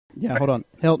Yeah, hold on.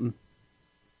 Hilton.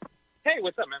 Hey,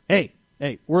 what's up, man?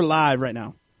 Hey, we're live right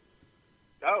now.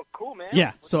 Oh, cool, man.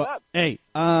 Yeah, What's so, up? hey,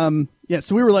 so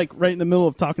we were, like, right in the middle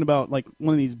of talking about, like,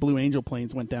 one of these Blue Angel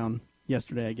planes went down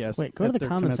yesterday, I guess. Wait, go to the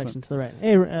comment section to the right.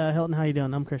 Hey, Hilton, how you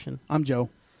doing? I'm Christian. I'm Joe.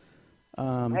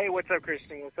 Hey, what's up,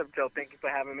 Christian? What's up, Joe? Thank you for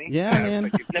having me. Yeah, man.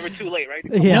 It's never too late, right?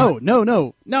 Yeah.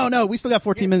 No. We still got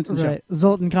 14 minutes in the right.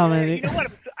 Zoltan commented. You know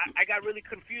what? I got really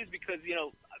confused because,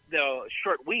 the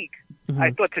short week, Mm-hmm.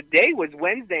 I thought today was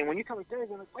Wednesday, and when you told me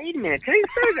Thursday, I'm like, wait a minute, today's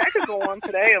Thursday. I could go on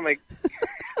today. I'm like,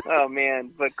 oh,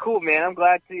 man. But cool, man. I'm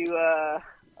glad to be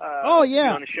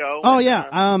on the show. Oh,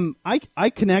 yeah. I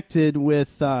connected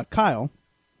with Kyle.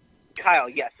 Kyle,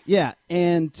 yes. Yeah,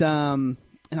 and I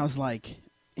was like,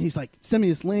 he's like, send me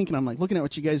this link, and I'm like looking at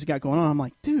what you guys got going on. I'm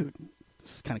like, dude,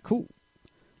 this is kind of cool.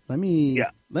 Let me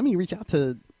reach out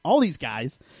to all these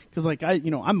guys because, like,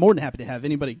 I'm more than happy to have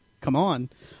anybody come on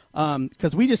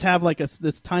because we just have like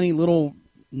this tiny little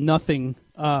nothing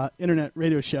internet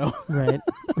radio show. Right.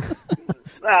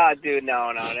 Dude,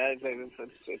 no,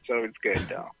 it's always good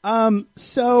though.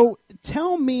 So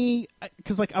tell me,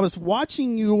 because like I was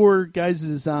watching your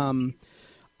guys's I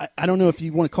don't know if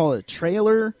you want to call it a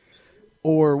trailer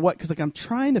or what, because like I'm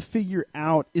trying to figure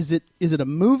out is it a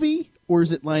movie or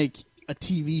is it like a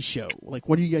TV show? Like,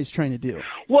 what are you guys trying to do?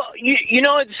 Well,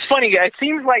 it's funny. It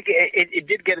seems like it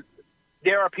did get.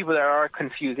 There are people that are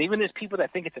confused. Even there's people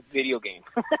that think it's a video game.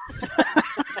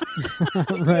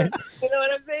 Right. You know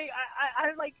what I'm saying?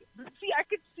 I like. See, I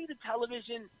could see the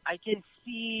television. I can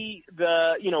see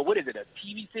the. What is it? A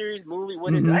TV series, movie?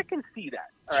 What is it? I can see that.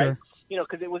 All right.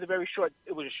 Because it was a very short.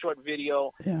 It was a short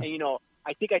video, and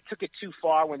I think I took it too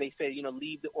far when they said,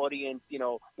 leave the audience,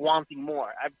 wanting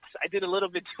more. I did a little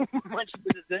bit too much.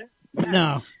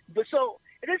 No. But so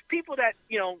there's people that,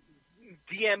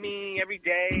 DM me every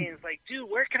day and it's like, dude,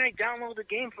 where can I download the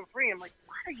game for free? I'm like,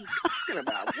 what are you talking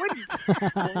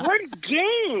about? What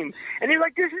game? And they're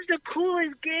like, this is the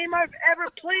coolest game I've ever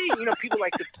played. People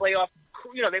like to play off.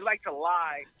 They like to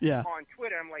lie on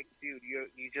Twitter. I'm like, dude, you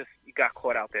got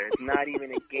caught out there. It's not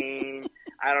even a game.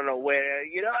 I don't know where.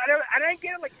 I don't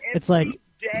get it. Like every it's like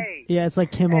day. Yeah, it's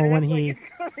like Kimmel when he. Like,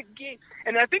 it's not a game.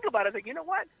 And I think about it. I was like, you know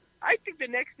what? I think the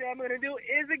next thing I'm going to do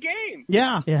is a game.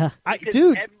 Yeah.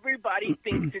 Dude. Everybody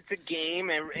thinks it's a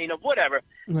game, and whatever.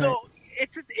 Right. So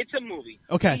it's a movie.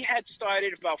 Okay. We had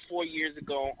started about 4 years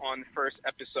ago on the first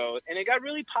episode, and it got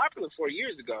really popular 4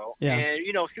 years ago. Yeah. And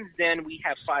since then we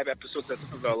have 5 episodes that's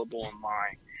available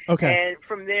online. Okay. And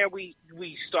from there we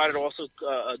started also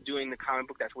doing the comic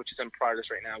book, which is in progress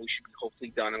right now. We should be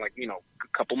hopefully done in a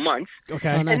couple months.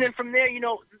 Okay. Oh, nice. And then from there,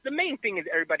 the main thing is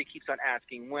everybody keeps on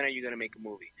asking, when are you going to make a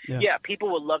movie? Yeah.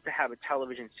 People would love to have a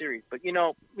television series, but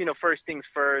first things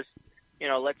first.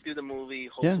 Let's do the movie.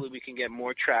 Hopefully we can get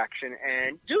more traction.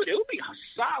 And dude, it would be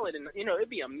solid, and it'd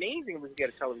be amazing if we could get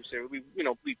a television series. It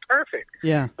would be perfect.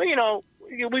 Yeah. But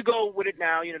we go with it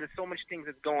now. There's so much things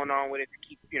that's going on with it to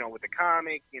keep with the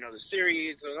comic, the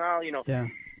series, and all. Yeah.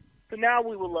 So now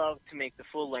we would love to make the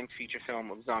full-length feature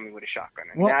film of Zombie with a Shotgun,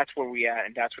 and Well, that's where we at,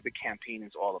 and that's what the campaign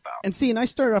is all about. And see, and I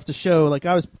started off the show like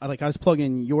I was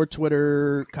plugging your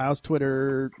Twitter, Kyle's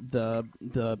Twitter, the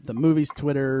movie's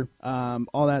Twitter,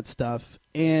 all that stuff,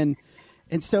 and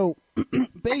so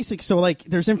basic. So like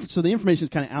so the information is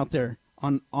kind of out there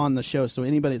on the show. So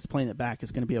anybody that's playing it back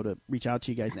is going to be able to reach out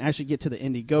to you guys and actually get to the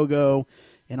Indiegogo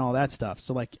and all that stuff.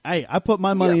 So like, I put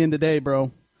my money in today,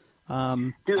 bro.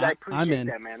 Dude, I appreciate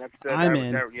that, man. I'm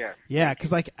in. Yeah,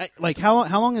 because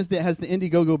how long has the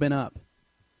Indiegogo been up?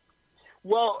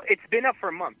 Well, it's been up for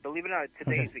a month. Believe it or not,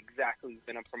 today is exactly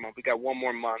been up for a month. We got one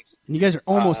more month. And you guys are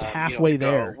almost halfway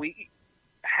there.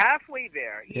 Halfway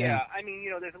there, yeah. I mean,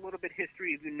 there's a little bit of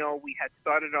history. As you know, we had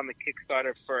started on the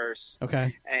Kickstarter first.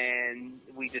 Okay. And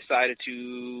we decided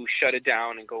to shut it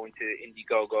down and go into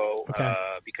Indiegogo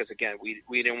because, again,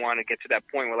 we didn't want to get to that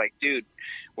point where, like, dude,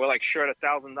 we're, like, short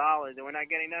 $1,000 and we're not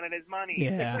getting none of this money.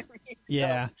 Yeah.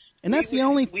 Yeah. And that's the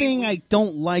only thing I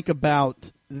don't like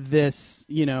about this,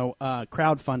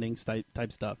 crowdfunding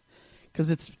type stuff. Because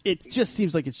it just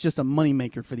seems like it's just a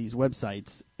moneymaker for these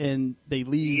websites, and they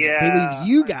leave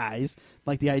you guys,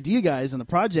 like the idea guys and the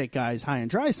project guys, high and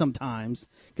dry sometimes.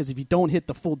 Because if you don't hit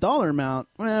the full dollar amount,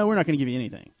 well, we're not going to give you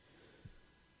anything.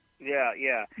 Yeah.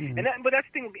 Mm-hmm. But that's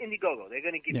the thing with Indiegogo. They're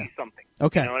going to give you something.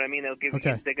 Okay. You know what I mean? They're going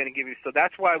to give you. So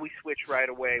that's why we switched right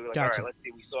away. We're like, all right, let's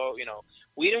see. We saw,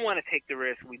 we didn't want to take the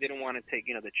risk. We didn't want to take,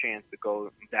 the chance to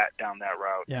go down that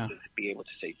route. Yeah. To be able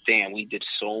to say, damn, we did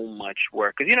so much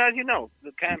work. Because, as you know,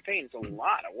 the campaign is a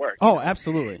lot of work. Oh,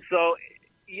 absolutely. So,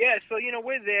 yeah. So,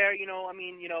 we're there.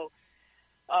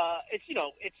 It's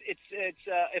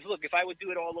if I would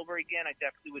do it all over again, I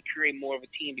definitely would create more of a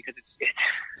team because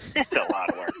it's a lot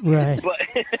of work. Right. But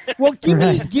well,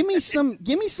 give me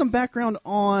some background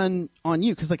on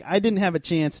you, because like I didn't have a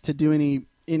chance to do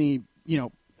any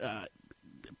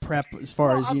prep as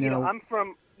far as I'm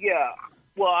from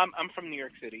I'm from New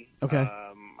York City. Okay.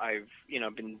 I've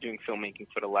been doing filmmaking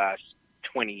for the last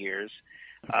 20 years.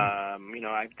 Okay.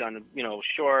 I've done,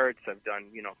 shorts, I've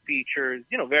done, features,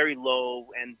 very low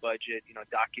end budget,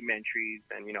 documentaries,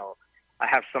 and, I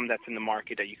have some that's in the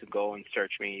market that you could go and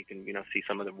search me. You can, see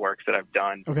some of the works that I've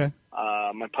done. Okay.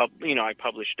 I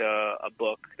published a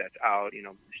book that's out,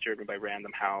 distributed by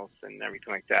Random House and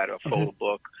everything like that, a photo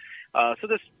book. So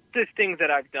there's things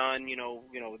that I've done,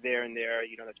 there and there,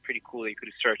 that's pretty cool. You could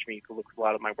search me. You could look at a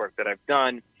lot of my work that I've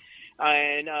done.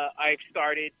 And I've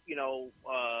started,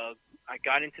 I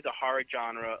got into the horror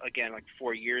genre again like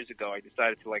 4 years ago. I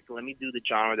decided to let me do the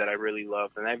genre that I really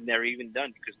love, and I've never even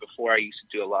done, because before I used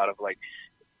to do a lot of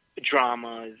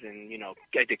dramas and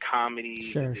I did comedy,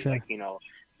 sure.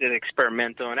 Did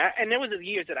experimental, and there was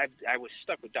years that I was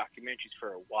stuck with documentaries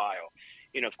for a while.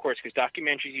 Of course, because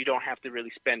documentaries you don't have to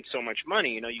really spend so much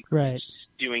money. You can right. just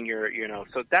doing your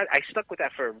so that I stuck with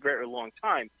that for a very long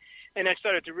time, and I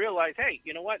started to realize, hey,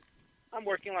 you know what? I'm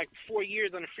working 4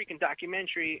 years on a freaking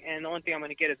documentary, and the only thing I'm going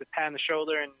to get is a pat on the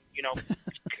shoulder, and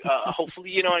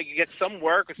hopefully, I can get some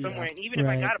work or somewhere. And even if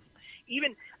I got,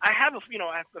 I have a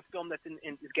film that's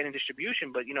is getting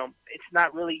distribution, but it's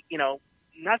not really,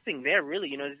 nothing there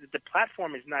really. The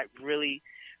platform is not really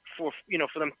for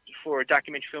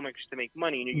documentary filmmakers to make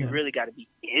money. You really got to be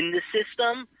in the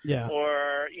system,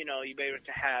 or you be able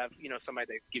to have somebody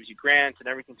that gives you grants and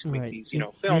everything to make these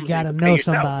films. You got to know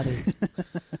somebody.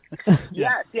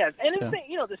 Yes, and it's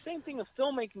the same thing with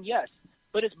filmmaking, yes,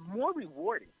 but it's more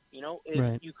rewarding.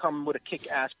 If you come with a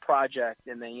kick-ass project,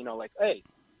 and then hey,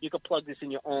 you could plug this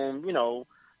in your own.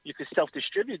 You could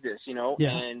self-distribute this,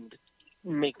 and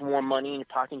make more money in your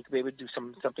pocket. You could be able to do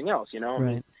something else. I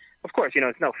mean, of course,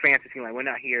 it's no fantasy. We're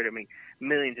not here to make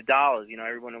millions of dollars.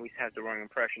 Everyone always has the wrong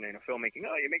impression in filmmaking.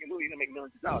 Oh, you make a movie, you're going to make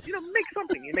millions of dollars. Make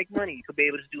something. You make money. You could be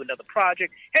able to do another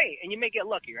project. Hey, and you may get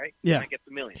lucky, right? Yeah. You might get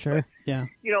the million. Sure. But, yeah.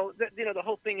 The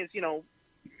whole thing is,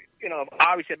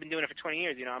 obviously I've been doing it for 20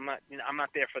 years. I'm not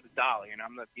there for the dollar.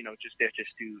 I'm not, just there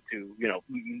just to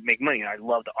make money. I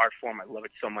love the art form. I love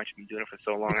it so much. I've been doing it for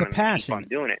so long. It's a passion. Keep on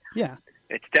doing it. Yeah.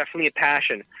 It's definitely a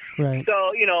passion. Right.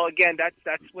 So, again,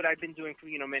 that's what I've been doing for,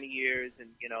 many years. And,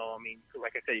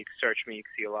 like I said, you can search me. You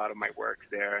can see a lot of my works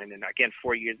there. And then, again,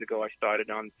 4 years ago, I started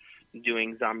on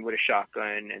doing Zombie with a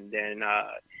Shotgun. And then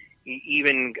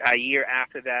even a year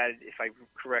after that, if I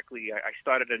correctly, I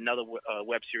started another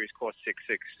web series called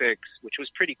 666, which was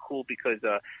pretty cool because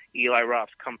Eli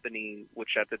Roth's company,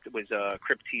 which at the was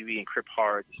Crypt TV and Crypt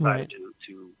Horror, decided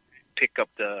to pick up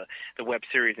the web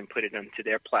series and put it onto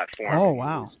their platform. Oh,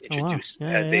 wow. Introduced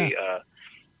as a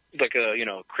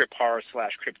Crypt Horror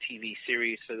 / Crypt TV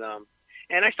series for them.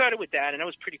 And I started with that, and that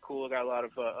was pretty cool. I got a lot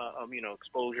of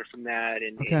exposure from that,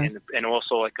 and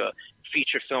also like a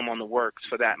feature film on the works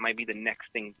for that might be the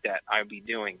next thing that I'll be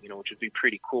doing, which would be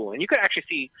pretty cool. And you could actually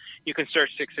see, you can search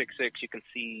 666, you can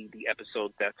see the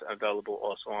episode that's available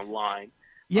also online.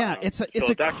 Yeah, it's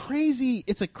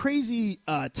a crazy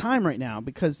time right now,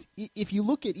 because if you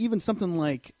look at even something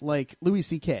like Louis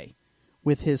C.K.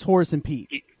 with his Horace and Pete,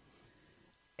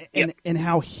 and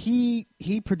how he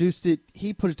produced it,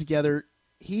 he put it together,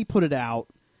 he put it out,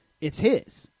 it's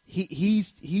his.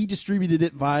 He distributed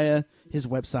it via his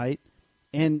website,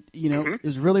 and it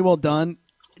was really well done.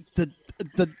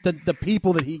 The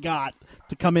people that he got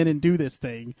to come in and do this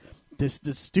thing. This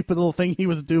stupid little thing he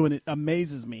was doing, it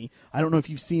amazes me. I don't know if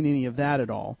you've seen any of that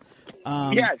at all.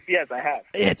 Yes, I have.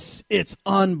 It's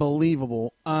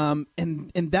unbelievable. And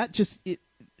that just it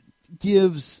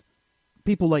gives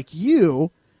people like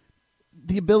you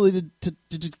the ability to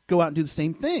just go out and do the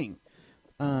same thing.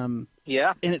 And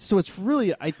it's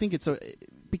really, I think it's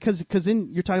because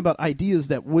you're talking about ideas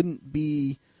that wouldn't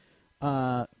be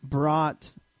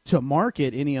brought to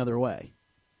market any other way.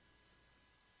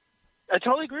 I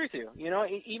totally agree with you.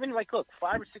 Even look,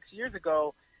 5 or 6 years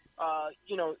ago,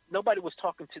 nobody was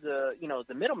talking to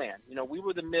the middleman. We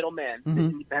were the middleman, the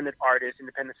independent artists,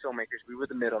 independent filmmakers. We were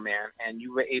the middleman, and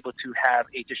you were able to have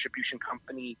a distribution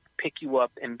company pick you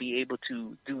up and be able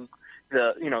to do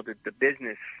the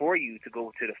business for you to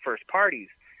go to the first parties.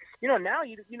 Now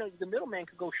the middleman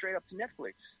could go straight up to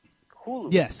Netflix,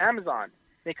 Hulu, Amazon.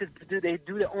 They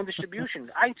do their own distribution,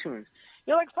 iTunes.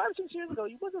 5 or 6 years ago,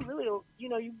 you wasn't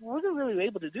really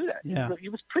able to do that. Yeah.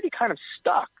 You was pretty kind of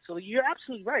stuck. So you're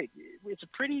absolutely right. It's a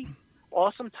pretty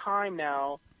awesome time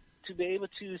now to be able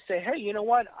to say, hey, you know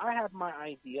what? I have my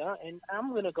idea, and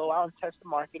I'm going to go out and test the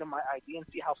market on my idea and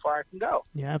see how far I can go.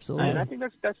 Yeah, absolutely. And I think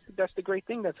that's the great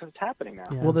thing that's happening now.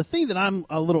 Yeah. Well, the thing that I'm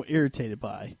a little irritated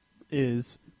by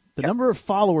is the number of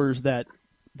followers that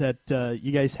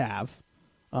you guys have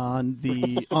on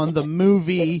your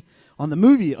movie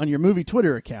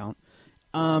Twitter account.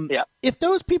 If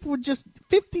those people would just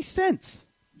 50 cents.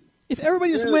 If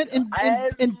everybody just went and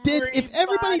did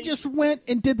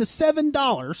the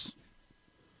 $7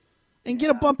 and get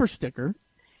a bumper sticker.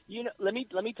 You know, let me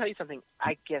tell you something.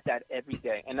 I get that every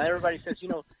day, and everybody says, you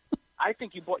know, I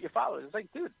think you bought your followers. It's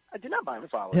like, dude, I did not buy my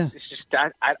followers. Yeah. It's just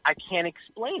that I can't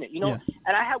explain it, you know. Yeah.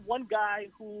 And I have one guy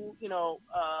who, you know,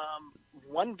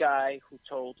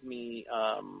 told me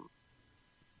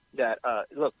that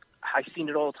look, I've seen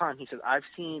it all the time. He says, I've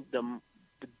seen the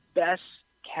best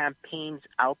campaigns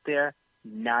out there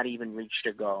not even reach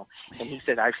their goal. And he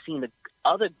said, I've seen the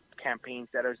other campaigns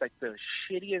that are like the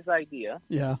shittiest idea.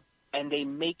 Yeah. And they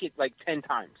make it like 10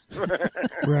 times.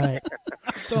 Right.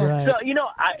 So, you know,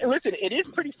 listen, it is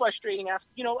pretty frustrating. After,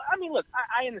 you know, I mean, look,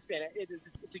 I understand it.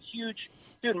 It's a huge,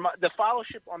 dude. The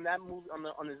followership on that movie on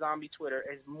the zombie Twitter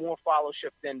is more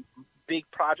followership than big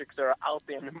projects that are out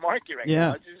there in the market right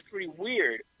now. It's just pretty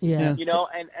weird. Yeah. You know,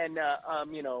 and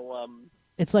you know.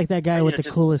 It's like that guy with the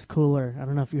just, coolest cooler. I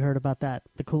don't know if you heard about that.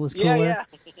 The coolest cooler. Yeah.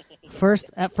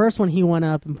 At first, when he went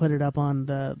up and put it up on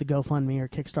the GoFundMe or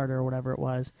Kickstarter or whatever it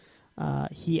was,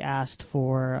 he asked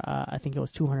for I think it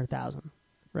was 200,000,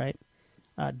 right?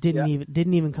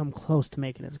 Didn't even come close to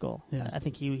making his goal. Yeah. I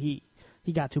think he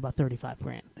got to about 35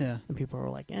 grand. Yeah. And people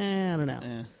were like, I don't know.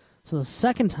 Yeah. So the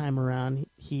second time around,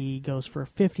 he goes for a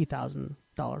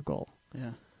 $50,000 goal.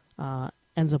 Yeah.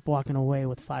 Ends up walking away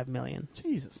with $5 million.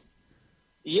 Jesus.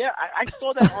 Yeah, I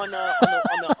saw that on the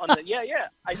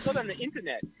I saw that on the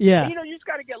internet. Yeah. And, you know, you just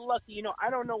got to get lucky. You know,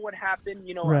 I don't know what happened.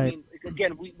 You know, Right. I mean,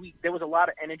 again, we there was a lot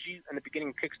of energy in the beginning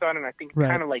of Kickstarter, and I think it Right.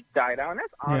 kind of like died out. And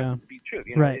that's honest to be true.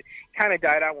 You know, Right. it kind of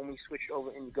died out when we switched over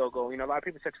Indiegogo. You know, a lot of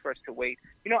people said for us to wait.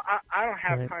 You know, I don't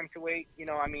have Right. time to wait. You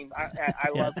know, I mean,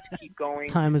 I love to keep going.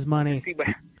 Time is money.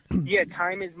 Yeah,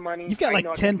 time is money. You've got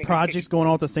like 10 projects going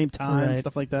on at the same time, Right.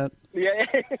 stuff like that. Yeah.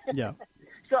 Yeah.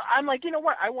 So I'm like, you know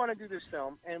what? I want to do this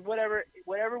film, and whatever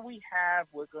we have,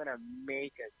 we're gonna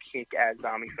make a kick-ass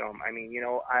zombie film. I mean, you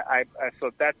know, I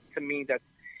so that to me, that's,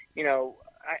 you know,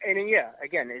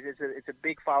 again, it's a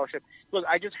big followership. Look,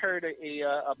 I just heard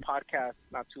a podcast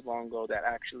not too long ago that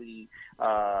actually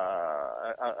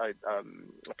a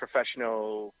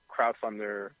professional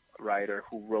crowdfunder writer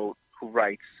who wrote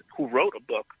a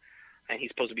book. And he's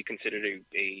supposed to be considered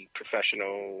a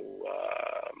professional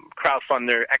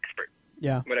crowdfunder expert.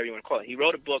 Yeah. Whatever you want to call it. He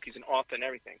wrote a book. He's an author and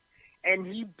everything. And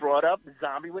he brought up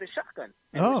Zombie with a Shotgun.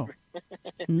 Oh.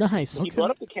 Nice. He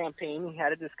brought up the campaign. He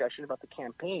had a discussion about the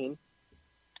campaign.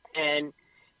 And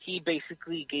he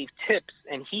basically gave tips.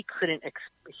 And he couldn't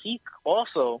he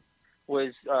also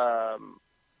was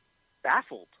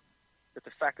baffled with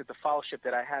the fact that the followership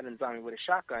that I had in Zombie with a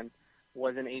Shotgun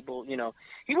wasn't able, you know.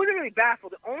 He wasn't really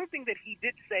baffled. The only thing that he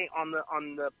did say on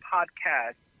the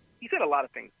podcast, he said a lot of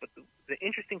things, but the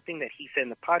interesting thing that he said in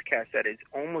the podcast that is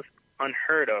almost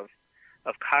unheard of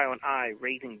Kyle and I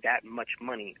raising that much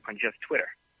money on just Twitter,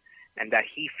 and that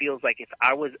he feels like if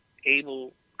Kyle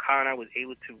and I was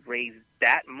able to raise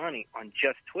that money on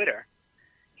just Twitter,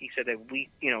 he said that we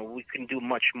can do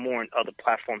much more in other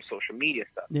platforms, social media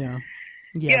stuff. Yeah.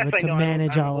 Yeah, Yes, but I to know,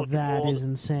 manage I'm all of that looking is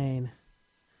insane.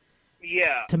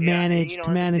 Yeah. To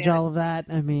manage all of that,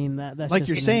 I mean that's Like just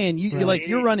you're saying,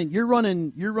 you're running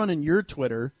your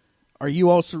Twitter. Are you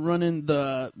also running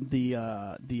the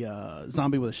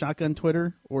Zombie with a Shotgun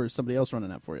Twitter, or is somebody else running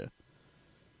that for you?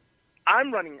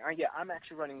 I'm running. I'm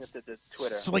actually running the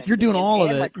Twitter. So like you're doing all of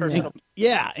it.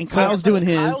 And Kyle's doing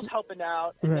his. Kyle's helping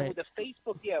out, and then Right. with the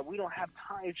Facebook, we don't have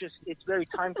time. It's very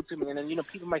time consuming, and then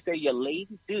people might say you're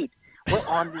lazy, dude. We're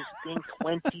on this thing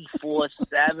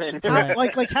 24/7.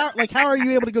 Like how are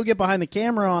you able to go get behind the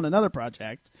camera on another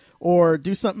project or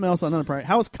do something else on another project?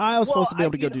 How is Kyle supposed to be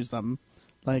able to go do something?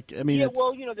 Like, I mean,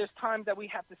 there's times that we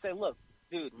have to say, look,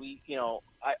 dude,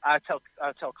 I tell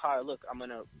Kyle, look, I'm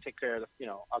gonna take care of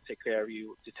I'll take care of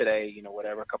you today,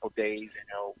 whatever, a couple of days,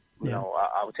 I'll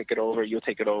take it over, you'll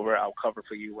take it over, I'll cover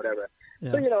for you, whatever.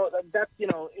 Yeah. So that's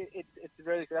it's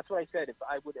really, that's what I said. If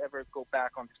I would ever go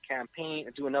back on this campaign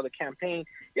and do another campaign,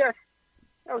 yes,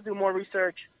 I would do more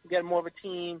research, get more of a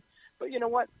team. But you know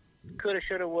what? coulda,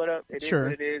 shoulda, woulda. It is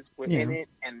what it is. We're in it,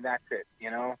 and that's it.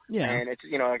 Yeah. And it's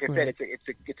like I said,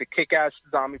 it's a kick-ass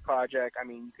zombie project. I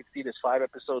mean, you can see there's 5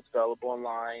 episodes available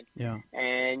online. Yeah.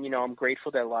 And I'm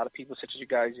grateful that a lot of people, such as you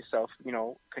guys yourself,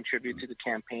 contribute to the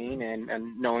campaign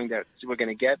and knowing that we're going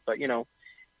to get. But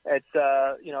it's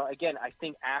again, I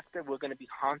think after we're going to be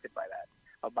haunted by that.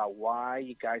 About why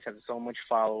you guys have so much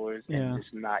followers and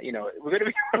just not, we're going to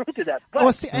be haunted that.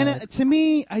 But, and to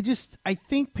me, I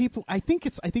think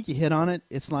you hit on it.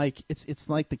 It's like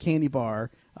the candy bar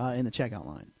in the checkout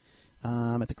line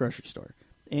at the grocery store,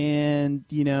 and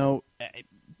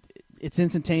it's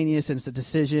instantaneous and it's a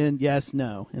decision, yes,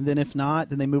 no, and then if not,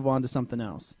 then they move on to something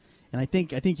else. And I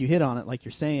think you hit on it, like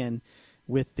you're saying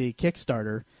with the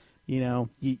Kickstarter. You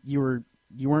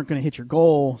weren't going to hit your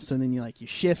goal, so then you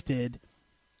shifted.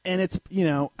 And it's,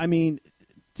 I mean,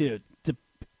 dude,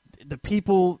 the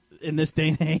people in this day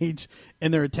and age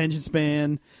and their attention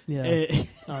span,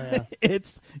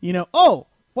 it's,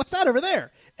 what's that over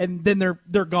there? And then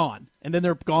they're gone. And then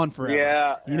they're gone forever.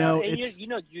 Yeah. It's... You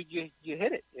hit it. You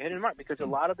hit it right, because a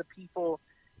lot of the people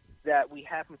that we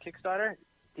have from Kickstarter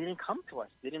didn't come to us.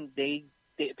 There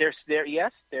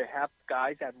have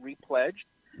guys that repledged.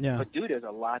 Yeah. But, dude, there's a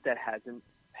lot that hasn't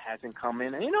come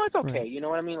in, and it's okay. Right. You know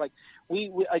what I mean? Like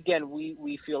we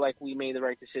feel like we made the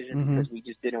right decision because we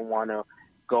just didn't want to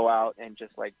go out and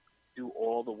just do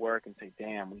all the work and say,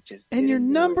 "Damn, we just." And your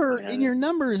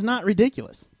number is not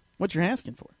ridiculous. What you're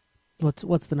asking for?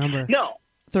 What's the number? No,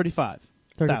 35.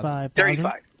 35.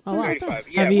 35. Oh, wow. 35.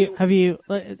 Yeah, have you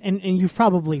and you've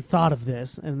probably thought of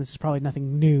this, and this is probably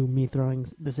nothing new, me throwing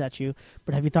this at you,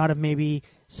 but have you thought of maybe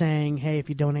saying, hey, if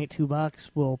you donate $2,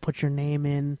 we'll put your name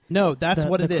in? No, that's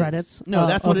what it is. Credits? No,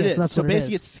 that's what it is. So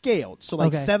basically it's scaled. So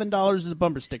 $7 is a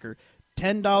bumper sticker.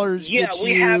 $10 gets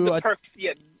we you have the perks.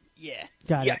 Yeah.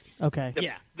 Got it. Okay.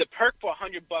 The perk for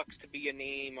 $100 to be your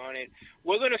name on it.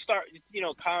 We're going to start,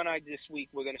 Kyle and I this week,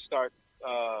 we're going to start,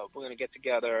 we're going to get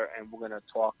together and we're going to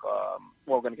talk,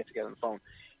 we're going to get together on the phone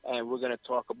and we're going to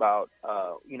talk about,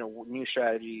 new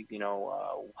strategies,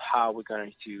 how we're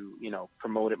going to,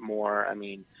 promote it more. I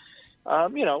mean,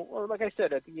 like I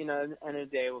said, at the end of the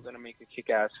day, we're going to make a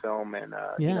kick-ass film and,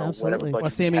 absolutely. Well,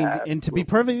 see, and to be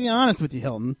perfectly honest with you,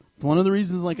 Hilton, one of the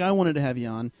reasons I wanted to have you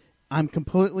on, I'm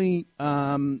completely,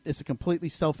 it's a completely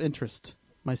self-interest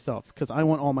myself because I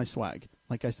want all my swag,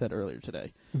 like I said earlier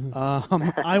today.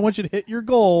 I want you to hit your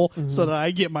goal so that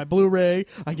I get my Blu-ray,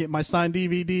 I get my signed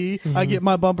DVD, I get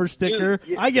my bumper sticker,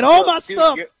 I get all my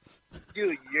stuff.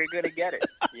 Dude, you're gonna get it.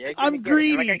 I'm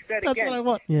greedy. Like I said, that's again, what I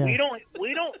want. Yeah. We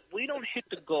don't hit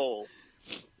the goal.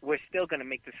 We're still gonna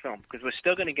make this film because we're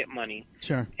still gonna get money.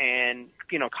 Sure. And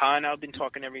Kyle and I have been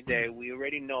talking every day. We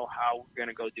already know how we're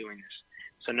gonna go doing this.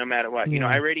 So no matter what, we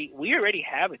already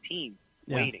have a team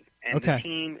waiting, and the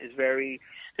team is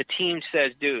the team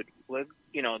says, dude, look,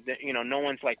 no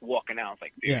one's walking out. It's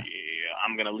like, dude,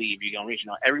 I'm gonna leave. You're gonna reach.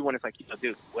 Everyone is like,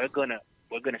 dude, we're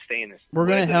gonna stay in this. We're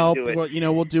gonna help.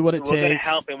 We'll do what it takes. We're gonna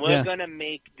help, and we're gonna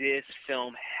make this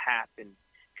film happen.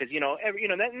 Because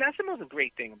that's the most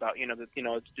great thing about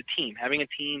the team, having a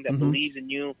team that believes in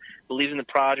you, believes in the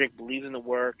project, believes in the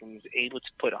work, and is able to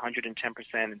put 110%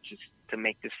 just to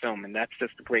make this film, and that's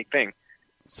just the great thing.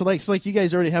 So like you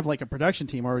guys already have a production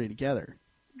team already together,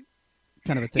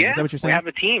 kind of a thing. Yeah, is that what you're saying? We have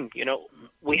a team.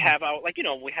 We have our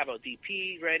we have our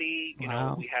DP ready.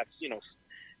 Wow. We have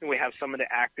we have some of the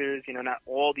actors. Not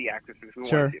all the actors, because we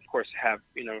Sure. want to, of course, have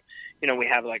we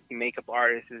have makeup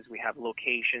artists. We have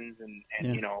locations, and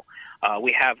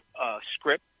we have a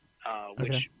script,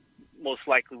 which most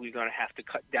likely we're going to have to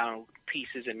cut down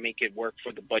pieces and make it work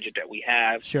for the budget that we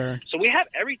have. Sure. So we have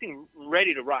everything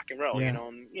ready to rock and roll. Yeah.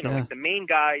 Like the main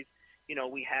guys,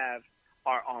 we have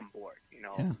are on board.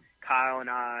 Kyle and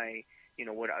I.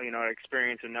 What our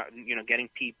experience of getting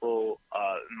people,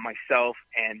 myself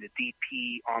and the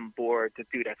DP on board.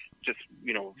 That's just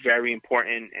very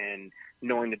important, and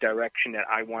knowing the direction that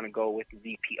I want to go with the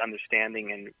DP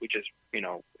understanding, and which is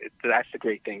that's the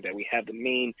great thing that we have the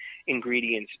main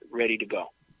ingredients ready to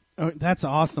go. Oh, that's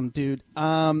awesome, dude.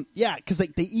 Because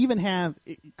they even have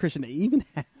Christian. They even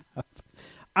have.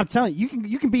 I'm telling you,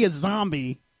 you can be a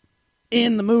zombie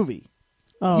in the movie.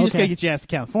 Oh, you just gotta get your ass to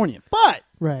California, but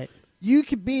right. You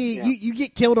could be you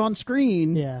get killed on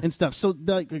screen and stuff. So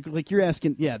like you're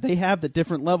asking, they have the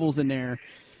different levels in there.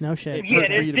 No shit.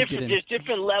 There's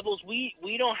different levels. We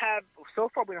don't have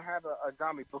so far. We don't have a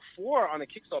zombie. Before on the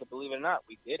Kickstarter, believe it or not,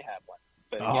 we did have one.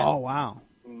 But, wow.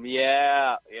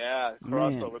 Yeah,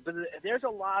 crossover. But there's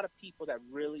a lot of people that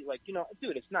really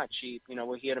dude, it's not cheap.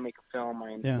 We're here to make a film,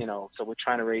 and so we're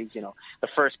trying to raise. The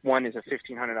first one is a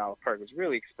 $1,500 perk. It's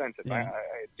really expensive. Yeah.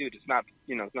 Dude, it's not.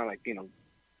 It's not like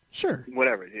Sure.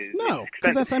 Whatever. No,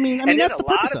 because that's and that's the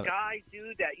purpose of it. A lot of guys,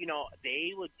 dude, that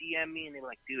they would DM me and they're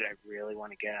like, "Dude, I really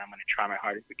want to get it. I'm gonna try my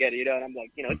hardest to get it." And I'm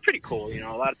like, it's pretty cool.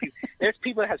 A lot of people. There's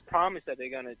people that has promised that they're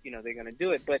gonna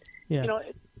do it, but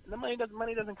the money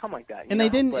doesn't come like that. And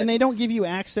they don't give you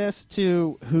access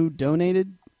to who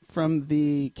donated from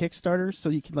the Kickstarter, so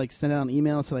you could send out an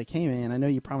email. So hey man, I know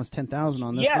you promised 10,000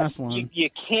 on this last one. You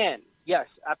can. Yes,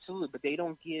 absolutely, but they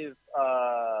don't give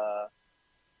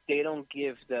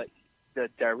the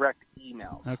direct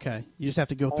email. Okay, you just have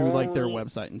to go through their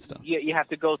website and stuff. Yeah, you have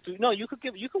to go through. No, you could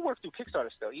work through Kickstarter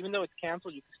still, even though it's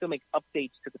canceled. You can still make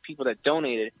updates to the people that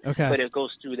donated. Okay, but it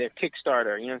goes through their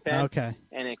Kickstarter. You know what I'm saying? Okay,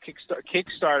 and then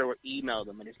Kickstarter will email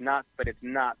them, and it's not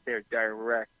their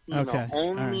direct email. Okay,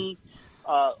 only.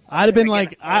 I'd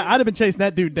have been chasing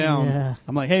that dude down. Yeah.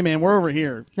 I'm like, hey man, we're over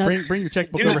here. Bring your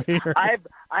checkbook over here. I've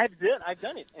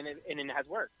done it, and it has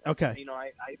worked. Okay. I all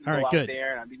right, go out good.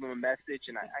 there and I leave them a message,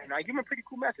 and I give them a pretty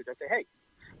cool message. I say, hey,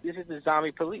 this is the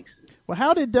zombie police. Well,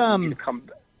 how did come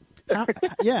how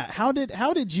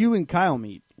did you and Kyle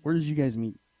meet? Where did you guys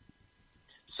meet?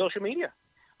 Social media.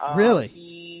 Really?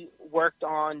 He worked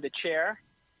on The Chair.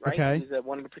 Right? Okay. He's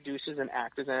one of the producers and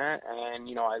actors in it,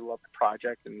 and I love the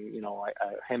project, and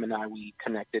him and I we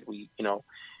connected,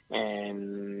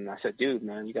 and I said, dude,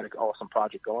 man, you got an awesome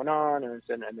project going on, and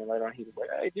then later on he was like,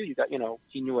 hey, dude, you got,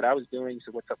 he knew what I was doing, he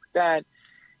said, what's up with that?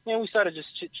 And we started just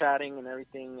chit chatting and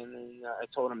everything, and then I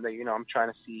told him that I'm going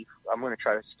to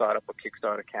try to start up a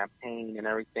Kickstarter campaign and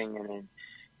everything, and then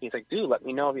he's like, dude, let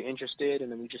me know if you're interested.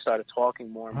 And then we just started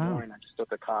talking more and more. And I just thought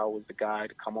that Kyle was the guy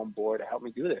to come on board to help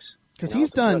me do this. Because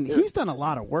he's done a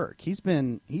lot of work. He's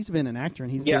been an actor,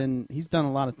 and he's done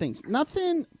a lot of things.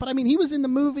 Nothing, but he was in the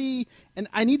movie, and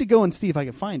I need to go and see if I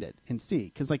can find it and see,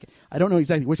 because I don't know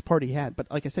exactly which part he had, but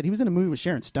like I said, he was in a movie with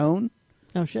Sharon Stone.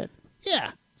 Oh shit.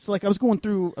 Yeah. So I was going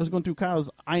through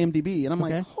Kyle's IMDb, and I'm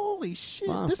like, holy shit,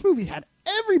 this movie had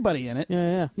everybody in it.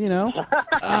 Yeah.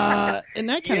 And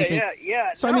that kind of thing.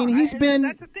 Yeah. So he's been.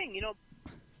 That's the thing,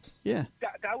 Yeah.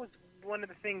 That was one of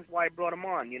the things why I brought him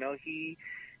on. He knows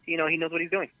what he's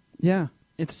doing. Yeah.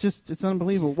 It's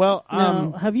unbelievable. Well,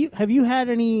 now, have you had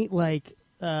any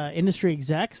industry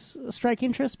execs strike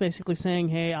interest, basically saying,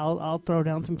 hey, I'll throw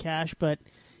down some cash, but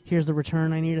here's the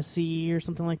return I need to see, or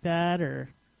something like that,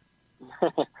 or?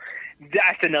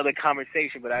 That's another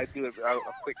conversation, but I'll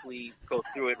quickly go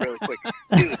through it really quick.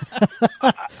 Dude,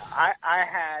 I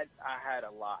had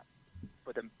a lot,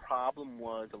 but the problem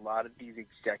was a lot of these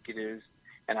executives,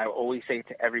 and I always say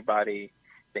to everybody,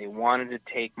 they wanted to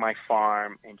take my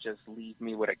farm and just leave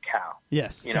me with a cow.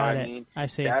 Yes. You know what I mean? I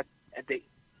see.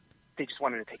 They just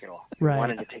wanted to take it all. Right. They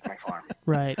wanted to take my farm.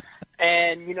 Right.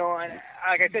 And, and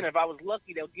like I said, if I was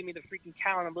lucky, they'll give me the freaking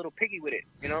cow and a little piggy with it.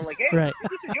 Hey, right.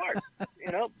 this is yours. But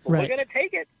right. we're going to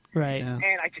take it. Right. Yeah.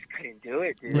 And I just couldn't do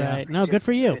it, dude. Right. No, good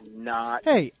for you.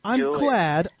 I'm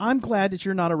glad that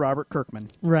you're not a Robert Kirkman.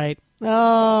 Right.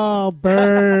 Oh,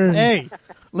 burn. Hey,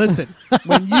 listen,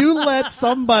 when you let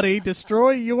somebody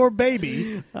destroy your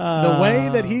baby the way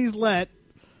that he's let.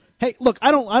 Hey, look, I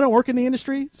don't work in the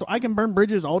industry, so I can burn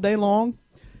bridges all day long.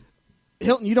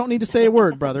 Hilton, you don't need to say a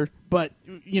word, brother. But,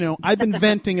 I've been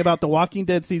venting about the Walking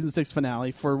Dead Season 6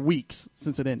 finale for weeks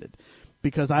since it ended,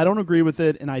 because I don't agree with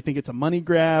it, and I think it's a money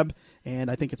grab, and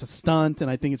I think it's a stunt,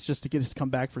 and I think it's just to get us to come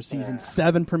back for Season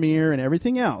 7 premiere and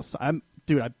everything else. I've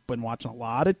been watching a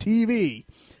lot of TV,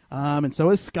 and so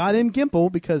is Scott M.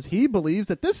 Gimple, because he believes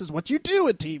that this is what you do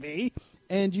at TV,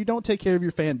 and you don't take care of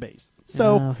your fan base.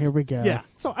 So here we go. Yeah.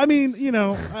 So I'll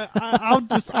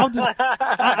just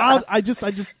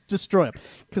destroy him,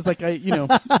 because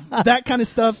that kind of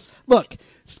stuff. Look,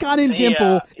 Scott M.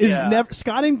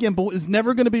 Gimple is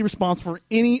never going to be responsible for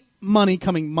any money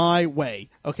coming my way.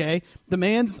 Okay,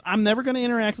 I'm never going to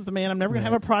interact with the man. I'm never going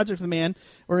to have a project with the man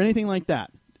or anything like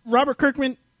that. Robert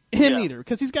Kirkman. Him either,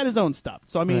 because he's got his own stuff.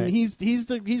 So he's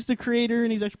the creator,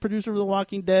 and he's actually producer of The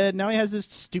Walking Dead. Now he has this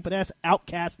stupid ass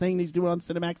Outcast thing he's doing on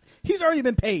Cinemax. He's already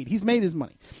been paid. He's made his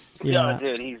money. Yeah,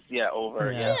 dude, he's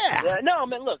over. Yeah. No,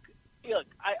 man, look,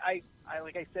 I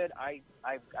like I said, I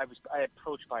was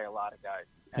approached by a lot of guys,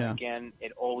 and again,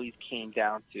 it always came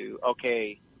down to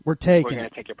we're going to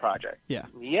take your project. Yeah.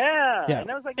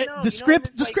 And I was like, the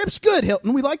script's good,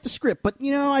 Hilton. We like the script, but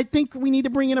I think we need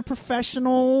to bring in a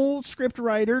professional script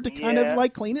writer to kind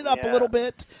of clean it up a little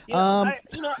bit. I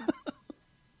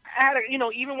had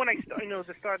even when I to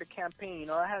start the campaign,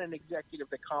 I had an executive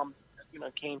that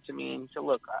came to me and said,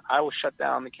 look, I will shut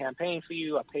down the campaign for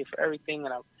you. I'll pay for everything,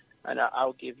 and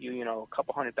I'll give you, a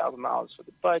couple $100,000 for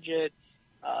the budget.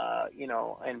 you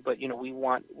know, but you know, we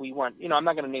want, you know, I'm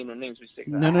not going to name no names.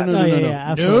 No.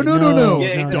 Yeah, Don't.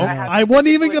 I wasn't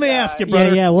even going to ask you,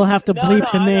 brother. Yeah, we'll have to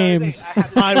bleep the names.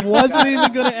 I wasn't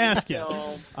even going to ask you.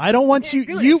 I don't want you.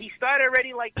 He started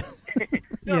already like.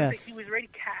 No, Yeah. he was already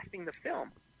casting the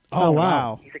film. Oh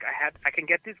wow. He's like, I can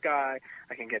get this guy.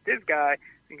 I can get this guy.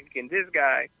 I can get this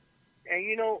guy. And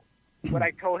you know what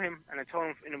I told him, and it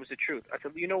was the truth. I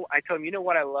said, you know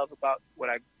what I love about what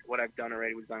I've done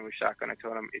already with Gun with Shotgun. I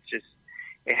told him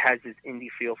it has this indie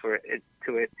feel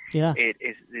to it. Yeah. It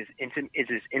is this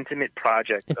intimate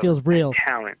project. It feels real.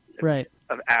 Talent. Right.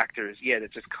 Of actors,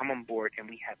 that just come on board and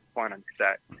we have fun on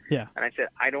set. Yeah. And I said,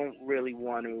 I don't really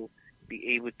want to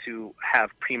be able to have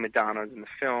prima donnas in the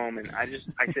film, and I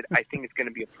said, I think it's going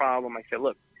to be a problem. I said,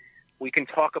 look, we can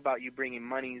talk about you bringing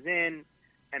monies in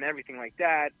and everything like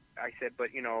that. I said,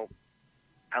 but you know,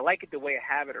 I like it the way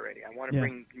I have it already. I want to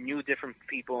bring new, different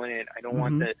people in it. I don't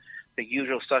want the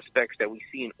usual suspects that we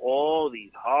see in all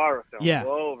these horror films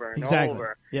over and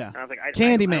over. Yeah. And I was like, I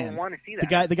Candyman. don't want to see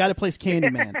that. The guy that plays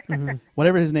Candyman,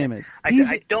 whatever his name is.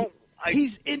 He's in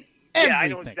everything. Yeah, I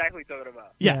know exactly what you're talking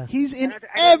about. Yeah, he's in I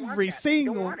every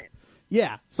single. Don't want it.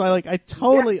 Yeah, so I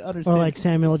totally understand. Or like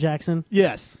Samuel Jackson.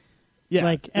 Yes. Yeah.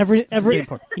 Like every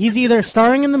he's either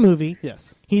starring in the movie.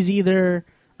 Yes. He's either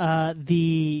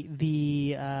the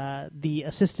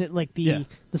assistant, like the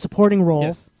supporting role.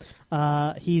 Yes.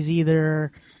 He's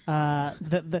either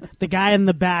the guy in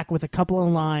the back with a couple of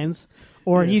lines,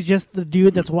 or he's just the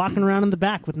dude that's walking around in the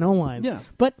back with no lines. Yeah.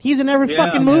 But he's in every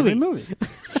fucking movie.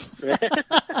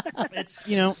 It's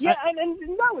and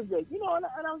that was it,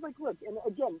 and I was like, look, and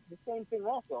again, the same thing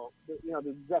also, the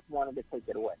exec wanted to take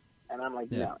it away, and I'm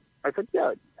like, no. I said,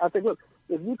 look,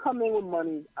 if you come in with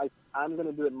money, I'm going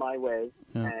to do it my way,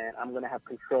 and I'm going to have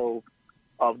control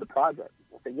of the project.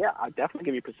 I said, I'll definitely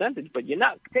give you a percentage, but you're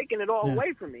not taking it all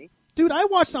away from me. Dude, I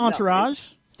watched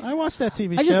Entourage. I watched that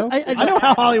TV show. I know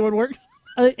how Hollywood works.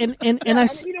 I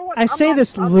say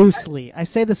this loosely. I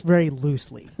say this very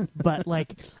loosely, but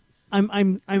like,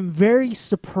 I'm very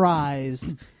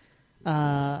surprised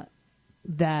that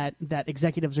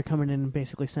executives are coming in and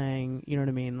basically saying, you know what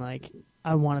I mean, like,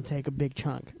 I want to take a big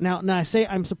chunk. Now I say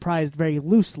I'm surprised very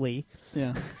loosely.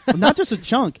 Yeah, but not just a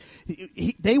chunk.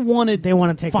 They want to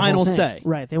take final the whole say. Thing.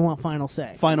 Right? They want final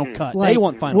say. Final cut. Like, they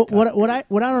want final cut. What I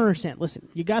don't understand. Listen,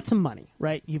 you got some money,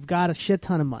 right? You've got a shit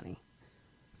ton of money.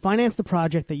 Finance the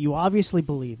project that you obviously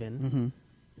believe in. Mm-hmm.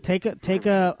 Take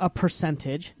a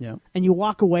percentage, and you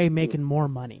walk away making more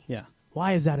money. Yeah.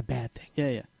 Why is that a bad thing?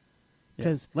 Yeah.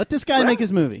 Because let this guy make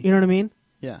his movie. You know what I mean?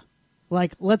 Yeah.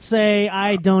 Like, let's say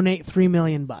I donate $3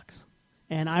 million,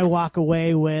 and I walk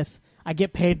away with, I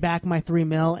get paid back my $3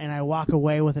 million, and I walk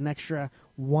away with an extra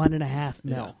 $1.5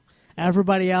 million. Yeah.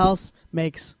 Everybody else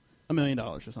makes $1 million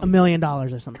or something. $1 million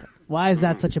or something. Why is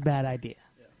that such a bad idea?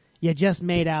 Yeah. You just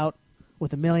made out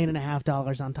with $1.5 million on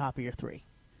top of your $3 million.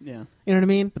 Yeah. You know what I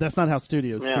mean? But that's not how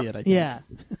studios see it, I think. Yeah.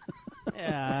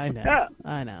 Yeah, I know. Yeah.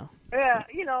 I know. Yeah,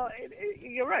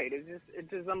 you're right. It's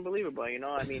just unbelievable.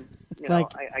 I mean, like,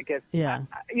 I guess. Yeah.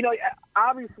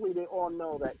 Obviously they all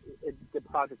know that the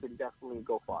project can definitely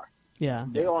go far. Yeah.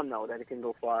 They all know that it can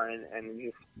go far, and I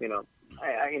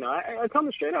tell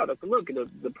them straight out. I said, look,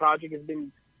 the project has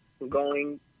been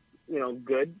going,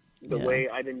 good the way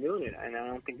I've been doing it, and I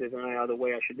don't think there's any other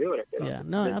way I should do it.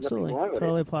 No, absolutely,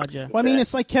 totally applaud you. Well, I mean,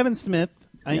 it's like Kevin Smith.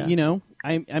 I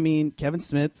mean, Kevin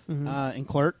Smith in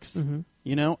Clerks. Mm-hmm.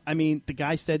 I mean, the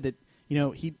guy said that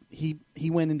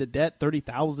he went into debt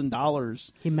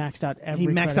 $30,000. He maxed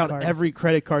out every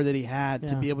credit card that he had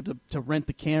to be able to rent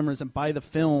the cameras and buy the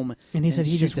film. And he said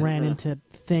he just ran into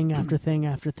thing after thing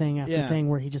after thing after thing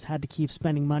where he just had to keep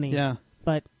spending money. Yeah.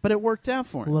 But it worked out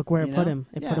for him. Look where it put him.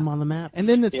 It put him on the map. And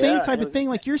then the same type of thing,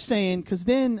 like you're saying, because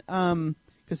then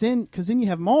you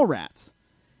have Mallrats.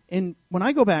 And when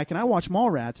I go back and I watch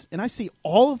Mallrats, and I see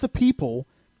all of the people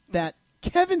that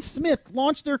Kevin Smith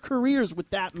launched their careers with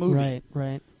that movie.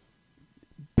 Right.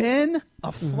 Ben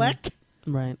Affleck.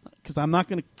 Right. Because I'm not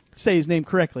going to say his name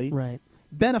correctly. Right.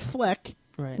 Ben Affleck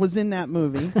was in that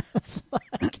movie.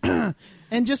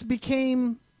 And just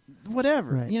became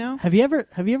whatever, Right. Have you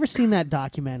ever seen that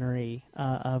documentary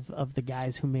of the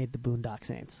guys who made the Boondock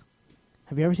Saints?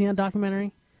 Have you ever seen that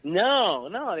documentary? No,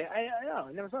 I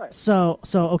never saw it.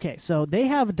 So they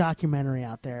have a documentary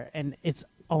out there, and it's,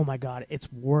 oh my God,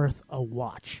 it's worth a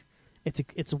watch.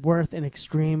 It's worth an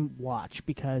extreme watch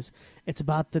because it's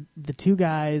about the two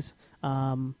guys.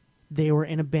 They were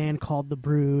in a band called The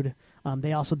Brood.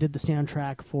 They also did the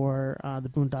soundtrack for the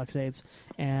Boondock Saints,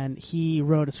 and he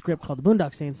wrote a script called The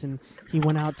Boondock Saints, and he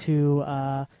went out to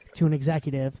an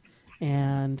executive,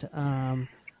 and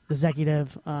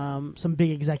executive, some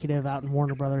big executive out in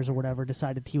Warner Brothers or whatever,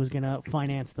 decided he was going to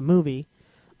finance the movie.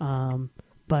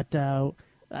 But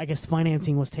I guess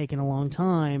financing was taking a long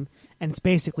time, and it's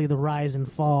basically the rise and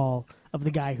fall of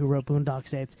the guy who wrote Boondock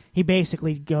Saints. He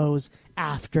basically goes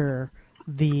after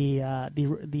the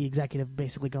executive,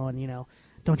 basically going,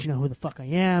 don't you know who the fuck I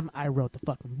am? I wrote the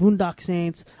fucking Boondock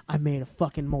Saints. I made a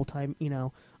fucking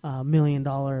 $1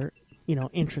 million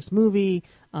interest movie.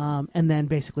 And then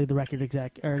basically the record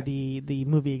exec or the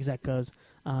movie exec goes,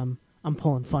 I'm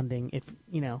pulling funding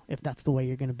if that's the way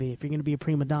you're going to be. If you're going to be a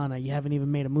prima donna, you haven't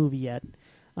even made a movie yet.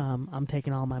 I'm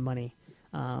taking all my money.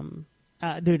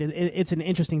 Dude, it's an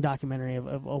interesting documentary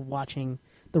of watching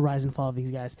the rise and fall of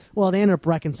these guys. Well, they ended up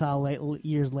reconciling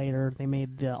years later. They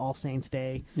made the All Saints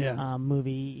Day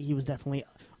movie. He was definitely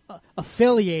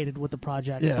affiliated with the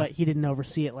project, but he didn't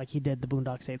oversee it like he did the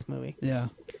Boondock Saints movie. Yeah.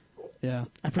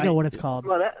 I forget what it's called.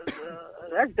 Well,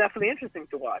 that's definitely interesting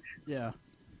to watch. Yeah.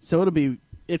 So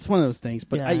it's one of those things,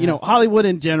 but Yeah. Hollywood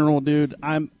in general, dude.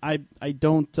 I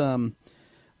don't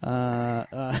I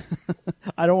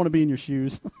don't want to be in your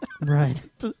shoes. Right.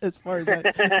 as far as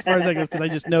that goes, because I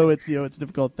just know it's it's a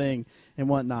difficult thing and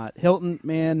whatnot. Hilton,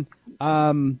 man,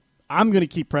 I'm gonna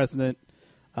keep precedent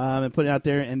and put it out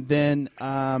there, and then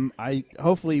I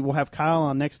hopefully we'll have Kyle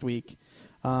on next week,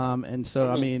 and so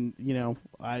I mean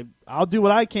I'll do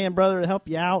what I can, brother, to help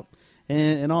you out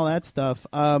and all that stuff.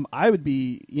 I would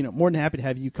be more than happy to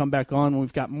have you come back on when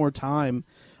we've got more time.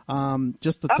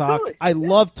 Just to talk. I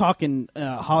love talking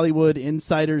Hollywood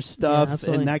insider stuff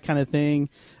and that kind of thing.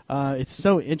 It's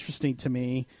so interesting to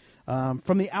me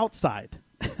from the outside.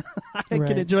 I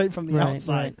can enjoy it from the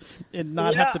outside and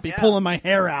not have to be pulling my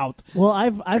hair out. Well,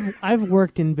 I've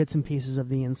worked in bits and pieces of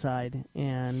the inside,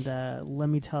 and let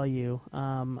me tell you,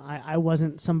 I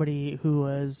wasn't somebody who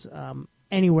was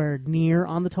anywhere near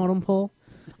on the totem pole.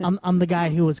 I'm the guy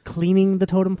who was cleaning the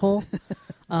totem pole.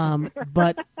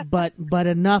 But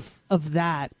enough of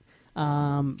that,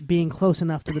 being close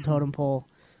enough to the totem pole,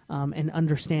 and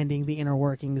understanding the inner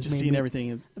workings, just seeing everything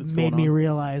that's made me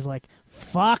realize, like,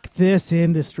 fuck this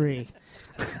industry.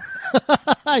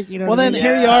 Well, then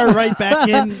here you are, right back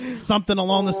in something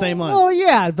along the same lines. Oh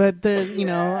yeah, but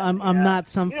I'm not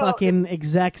some fucking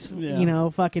exec's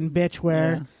fucking bitch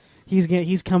where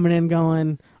he's coming in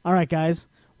going, all right guys,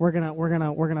 we're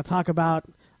gonna talk about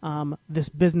this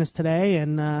business today,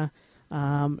 and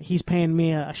he's paying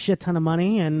me a shit ton of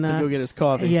money and to go get his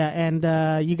coffee. Yeah, and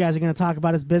you guys are going to talk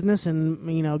about his business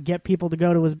and get people to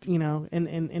go to his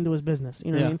into his business.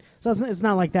 You know what I mean? So it's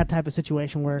not like that type of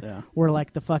situation where we're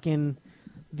like the fucking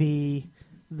the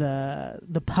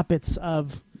puppets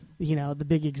of the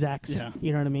big execs. Yeah.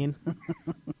 You know what I mean?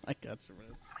 I got you,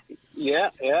 man. Yeah.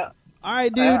 All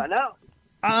right, dude. No.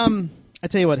 I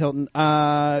tell you what, Hilton.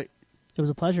 It was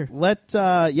a pleasure.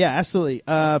 Absolutely.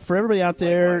 For everybody out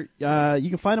there, you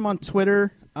can find him on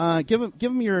Twitter. Give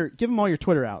him all your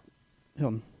Twitter out,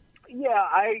 Hilton. Yeah,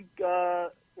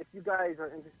 if you guys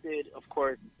are interested, of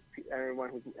course,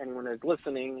 anyone that's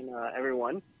listening,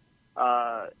 everyone,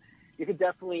 you could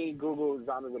definitely Google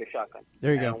Zombie with a Shotgun.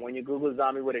 There you go. When you Google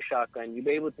Zombie with a Shotgun, you'll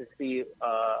be able to see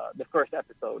the first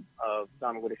episode of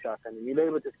Zombie with a Shotgun, and you'll be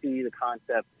able to see the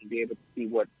concept and be able to see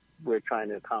what we're trying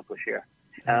to accomplish here.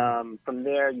 From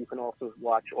there, you can also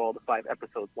watch all the 5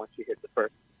 episodes once you hit the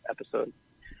first episode.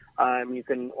 You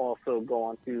can also go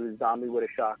on to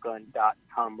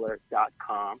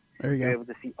zombiewithashotgun.tumblr.com. There you go. You're able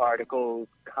to see articles,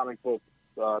 comic books,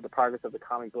 the progress of the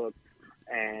comic book,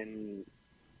 and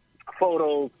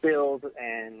photos, bills,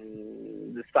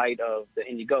 and the site of the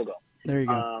Indiegogo. There you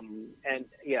go. And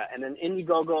then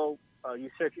Indiegogo,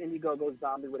 you search Indiegogo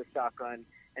Zombie with a Shotgun,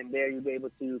 and there you'll be able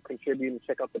to contribute and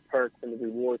check out the perks and the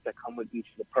rewards that come with each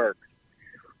of the perks.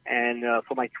 And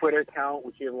for my Twitter account,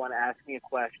 which you want to ask me a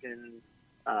question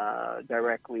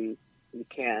directly, you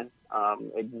can.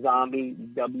 It's Zombie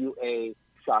WA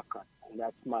Shotgun, and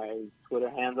that's my Twitter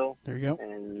handle. There you go.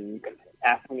 And you can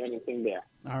ask me anything there.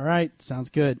 All right, sounds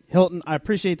good, Hilton. I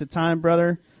appreciate the time,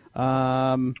 brother.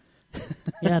 Yeah,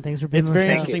 thanks for being. It's a very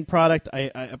interesting project.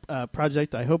 I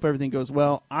hope everything goes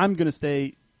well. I'm going to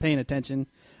stay paying attention.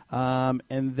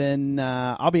 And then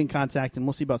I'll be in contact, and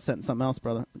we'll see about setting something else,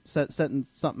 brother. Setting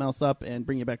something else up and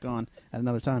bring you back on at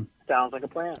another time. Sounds like a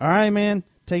plan. All right, man.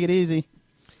 Take it easy.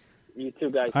 You too,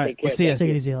 guys. All right, take care. We'll see you. Take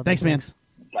it easy. Thanks, man.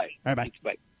 Bye. All right, bye. Thanks,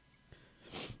 bye.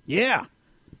 Yeah.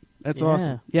 That's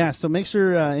awesome. Yeah, so make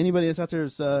sure anybody that's out there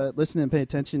is listening and pay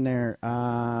attention there.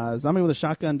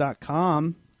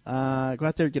 Zombiewithashotgun.com. Go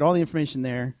out there, get all the information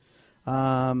there.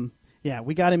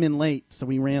 We got him in late, so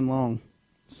we ran long.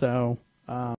 So...